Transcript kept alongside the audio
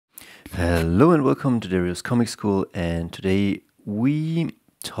Hello and welcome to Darius Comic School, and today we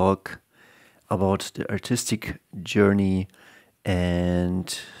talk about the artistic journey.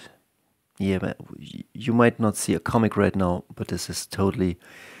 And yeah, you might not see a comic right now, but this is totally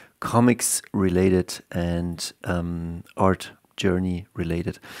comics related and art journey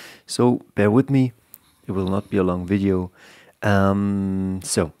related. So bear with me, it will not be a long video.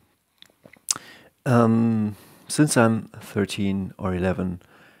 Since I'm 13 or 11,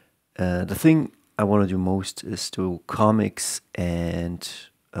 the thing I want to do most is do comics, and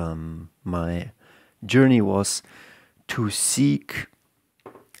my journey was to seek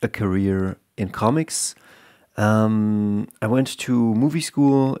a career in comics. I went to movie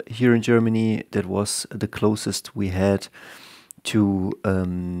school here in Germany. That was the closest we had to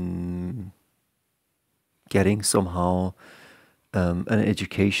getting somehow an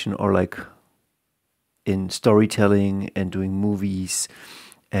education, or like in storytelling and doing movies.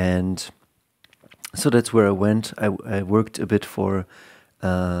 And so that's where I went. I worked a bit for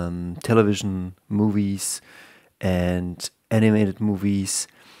television, movies, and animated movies.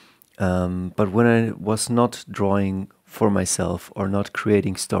 But when I was not drawing for myself or not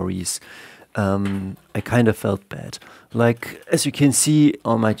creating stories, I kind of felt bad. Like, as you can see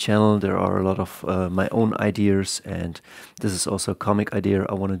on my channel, there are a lot of my own ideas, and this is also a comic idea.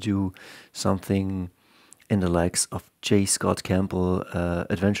 I want to do something in the likes of J. Scott Campbell,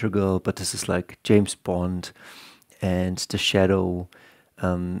 Adventure Girl, but this is like James Bond and The Shadow.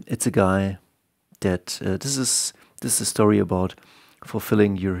 It's a guy that this is a story about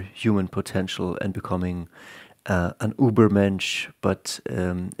fulfilling your human potential and becoming an Ubermensch, but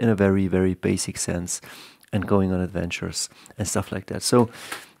in a very, very basic sense, and going on adventures and stuff like that. So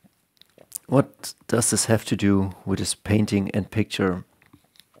what does this have to do with this painting and picture?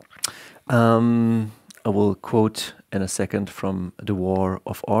 I will quote in a second from The War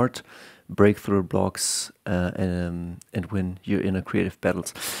of Art: break through blocks and when you're in a creative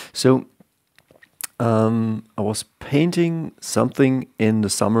battles. So I was painting something in the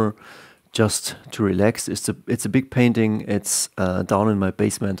summer just to relax. It's a big painting. It's down in my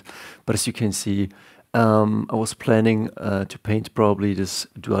basement, but as you can see, I was planning to paint probably this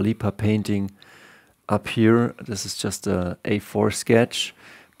Dua Lipa painting up here. This is just a A4 sketch,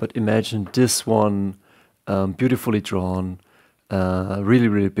 but imagine this one, beautifully drawn, really,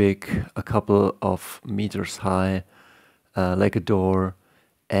 really big, a couple of meters high, like a door.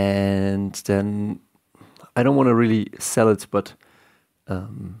 And then I don't want to really sell it, but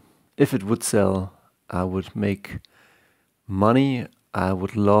if it would sell, I would make money. I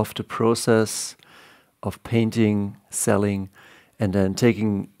would love the process of painting, selling, and then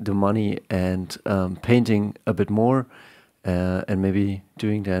taking the money and painting a bit more, and maybe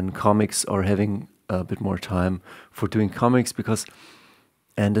doing then comics, or having a bit more time for doing comics. Because,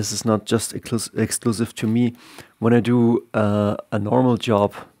 and this is not just exclusive to me, when I do a normal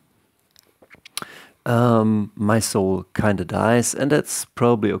job, my soul kind of dies, and that's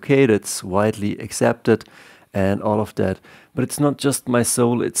probably okay. That's widely accepted and all of that. But it's not just my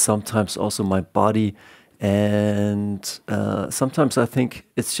soul, it's sometimes also my body. And sometimes I think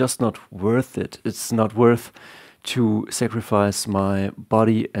it's just not worth it. It's not worth to sacrifice my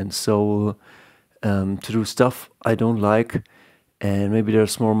body and soul to do stuff I don't like, and maybe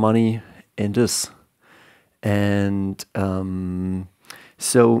there's more money in this. And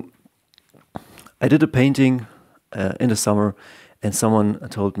so I did a painting in the summer, and someone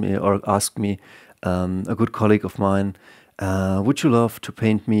told me, or asked me, a good colleague of mine, would you love to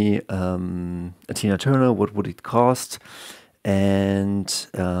paint me a Tina Turner? What would it cost? And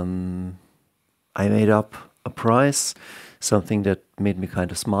I made up a price, something that made me kind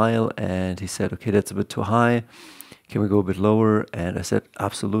of smile. And he said, okay, that's a bit too high. Can we go a bit lower? And I said,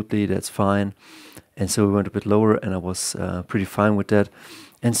 absolutely, that's fine. And so we went a bit lower, and I was pretty fine with that.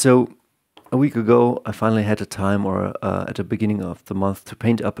 And so a week ago, I finally had the time, or at the beginning of the month, to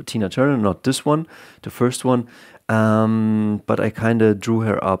paint up a Tina Turner. Not this one, the first one, but I kind of drew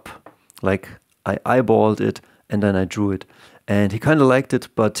her up. Like, I eyeballed it, and then I drew it. And he kind of liked it,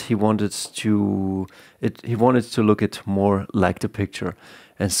 but he wanted to look it more like the picture.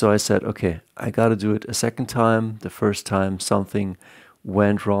 And so I said, okay, I gotta do it a second time. The first time something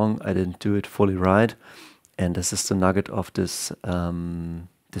went wrong. I didn't do it fully right. And this is the nugget of this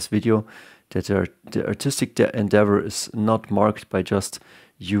this video, that the artistic endeavor is not marked by just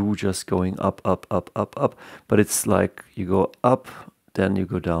you just going up, up, up, up, up, but it's like you go up, then you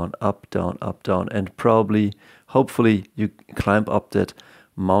go down, up, down, and probably, hopefully, you climb up that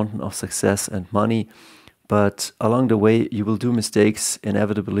mountain of success and money. But along the way, you will do mistakes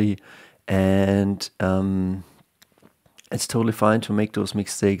inevitably, and It's totally fine to make those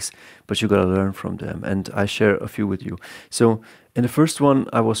mistakes, but you gotta learn from them. And I share a few with you. So in the first one,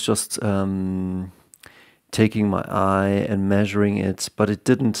 I was just taking my eye and measuring it, but it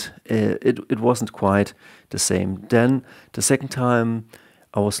didn't. It wasn't quite the same. Then the second time,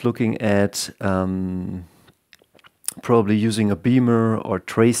 I was looking at probably using a beamer or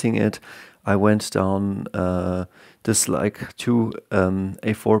tracing it. I went down this, like, two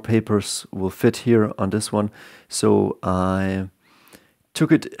A4 papers will fit here on this one. So I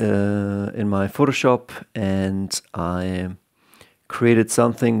took it in my Photoshop and I created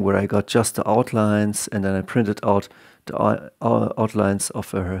something where I got just the outlines, and then I printed out the outlines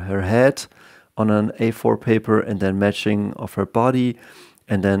of her head on an A4 paper, and then matching of her body.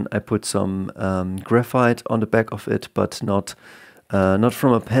 And then I put some graphite on the back of it, but not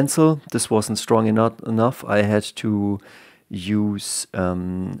from a pencil. This wasn't strong enough. I had to use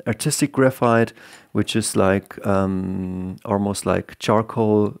artistic graphite, which is like almost like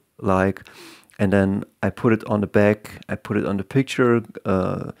charcoal-like. And then I put it on the back. I put it on the picture.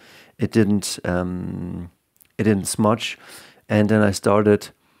 It didn't smudge. And then I started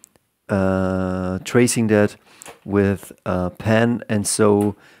tracing that with a pen, and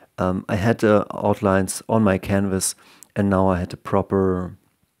so I had the outlines on my canvas, and now I had the proper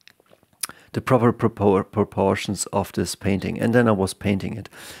proportions of this painting, and then I was painting it.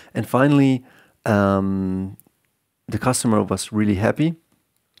 And finally, the customer was really happy,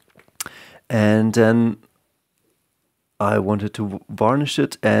 and then I wanted to varnish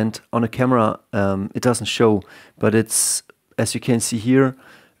it, and on a camera it doesn't show, but it's, as you can see here,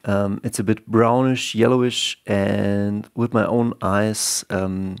 it's a bit brownish, yellowish, and with my own eyes,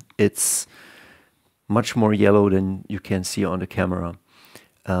 it's much more yellow than you can see on the camera.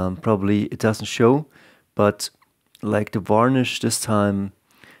 Probably it doesn't show, but like the varnish this time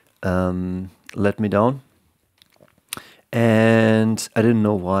let me down, and I didn't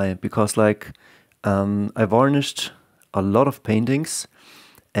know why, because like I varnished a lot of paintings,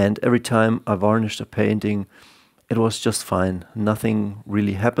 and every time I varnished a painting, it was just fine. Nothing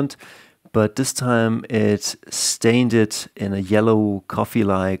really happened. But this time it stained it in a yellow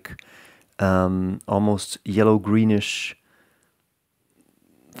coffee-like, almost yellow-greenish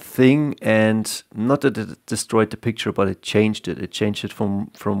thing. And not that it destroyed the picture, but it changed it. It changed it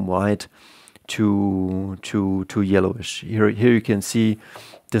from white to yellowish. Here you can see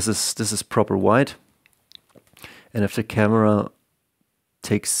this is proper white. And if the camera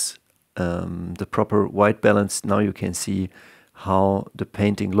takes the proper white balance, now you can see how the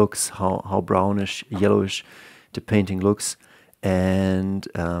painting looks, how brownish, yellowish the painting looks. And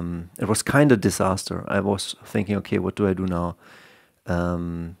it was kind of disaster. I was thinking, okay, what do I do now?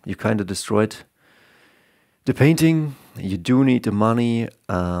 You kind of destroyed the painting. You do need the money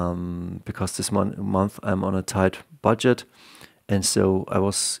because this month I'm on a tight budget, and so I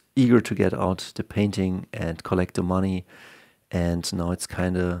was eager to get out the painting and collect the money. And now it's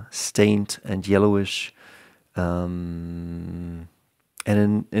kind of stained and yellowish. And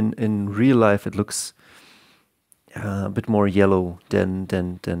in real life, it looks a bit more yellow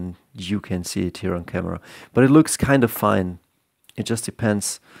than you can see it here on camera. But it looks kind of fine. It just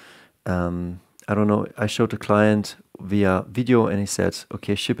depends. I don't know. I showed the client via video, and he said,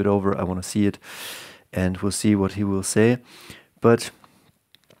 "Okay, ship it over. I want to see it," and we'll see what he will say. But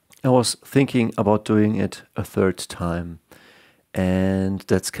I was thinking about doing it a third time. And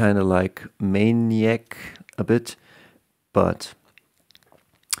that's kind of like maniac a bit, but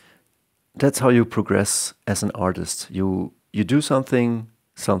that's how you progress as an artist. You do something,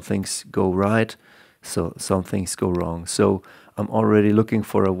 some things go right, so some things go wrong. So I'm already looking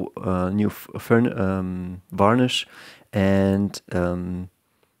for a new varnish, and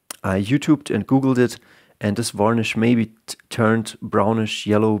I YouTubed and Googled it, and this varnish maybe turned brownish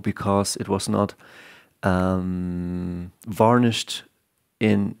yellow because it was not varnished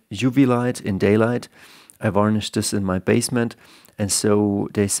in UV light, in daylight. I varnished this in my basement, and so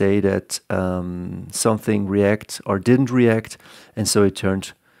they say that something react or didn't react, and so it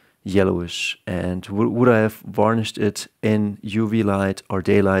turned yellowish. And would I have varnished it in UV light or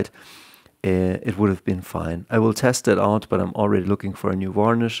daylight, it would have been fine. I will test that out, but I'm already looking for a new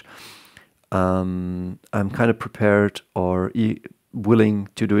varnish. I'm kind of prepared or willing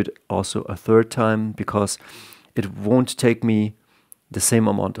to do it also a third time, because it won't take me the same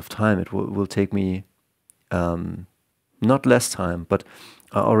amount of time. It will take me not less time, but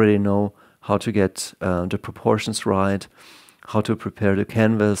I already know how to get the proportions right, how to prepare the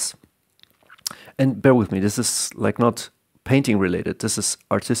canvas. And bear with me, this is like not painting related, this is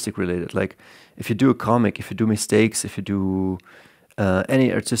artistic related. Like if you do a comic, if you do mistakes, if you do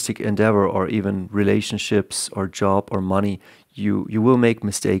any artistic endeavor or even relationships or job or money, you will make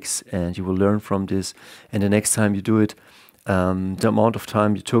mistakes and you will learn from this. And the next time you do it, the amount of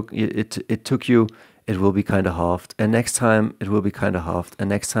time you took it took you, it will be kind of halved. And next time it will be kind of halved. And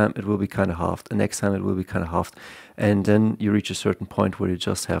next time it will be kind of halved. And next time it will be kind of halved. And then you reach a certain point where you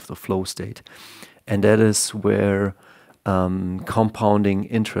just have the flow state. And that is where compounding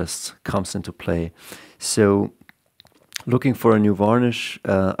interest comes into play. So looking for a new varnish.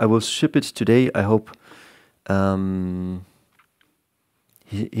 I will ship it today. I hope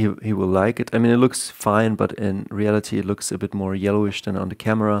he will like it. I mean, it looks fine, but in reality it looks a bit more yellowish than on the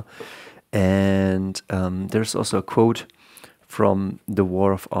camera. And there's also a quote from The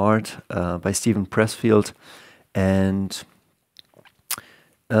War of Art by Stephen Pressfield, and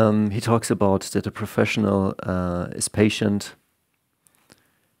he talks about that a professional is patient,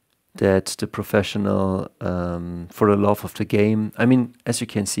 that the professional, for the love of the game. I mean, as you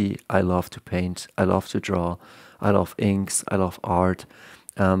can see, I love to paint, I love to draw, I love inks, I love art.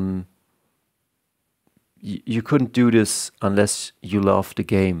 You couldn't do this unless you love the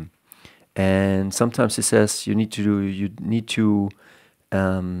game. And sometimes he says you need to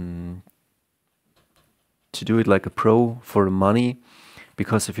do it like a pro for the money,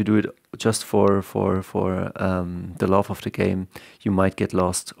 because if you do it just for the love of the game, you might get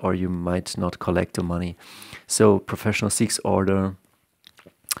lost or you might not collect the money. So professional seeks order.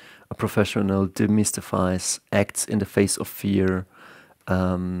 A professional demystifies, acts in the face of fear.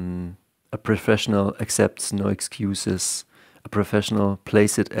 A professional accepts no excuses. A professional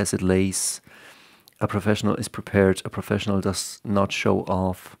plays it as it lays. A professional is prepared. A professional does not show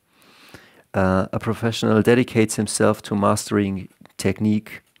off. A professional dedicates himself to mastering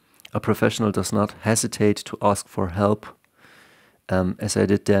technique. A professional does not hesitate to ask for help, as I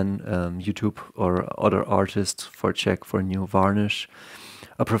did then, YouTube or other artists for check for new varnish.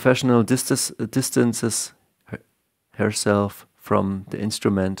 A professional distances herself from the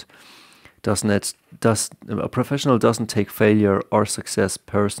instrument. A professional doesn't take failure or success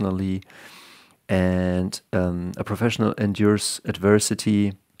personally, and a professional endures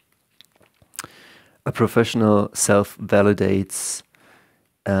adversity. A professional self-validates.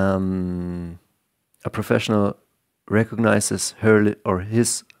 A professional recognizes her or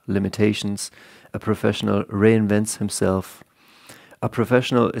his limitations. A professional reinvents himself. A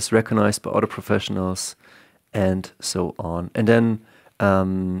professional is recognized by other professionals, and so on. And then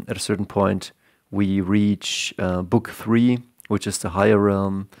at a certain point, we reach book 3, which is the higher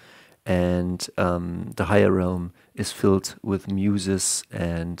realm, and the higher realm is filled with muses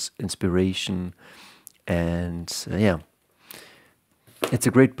and inspiration, and yeah, it's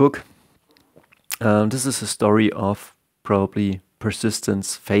a great book. This is a story of probably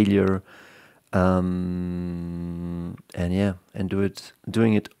persistence, failure, and yeah, and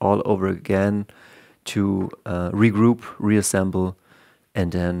doing it all over again to regroup, reassemble,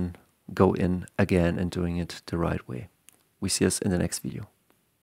 and then go in again and doing it the right way. We see us in the next video.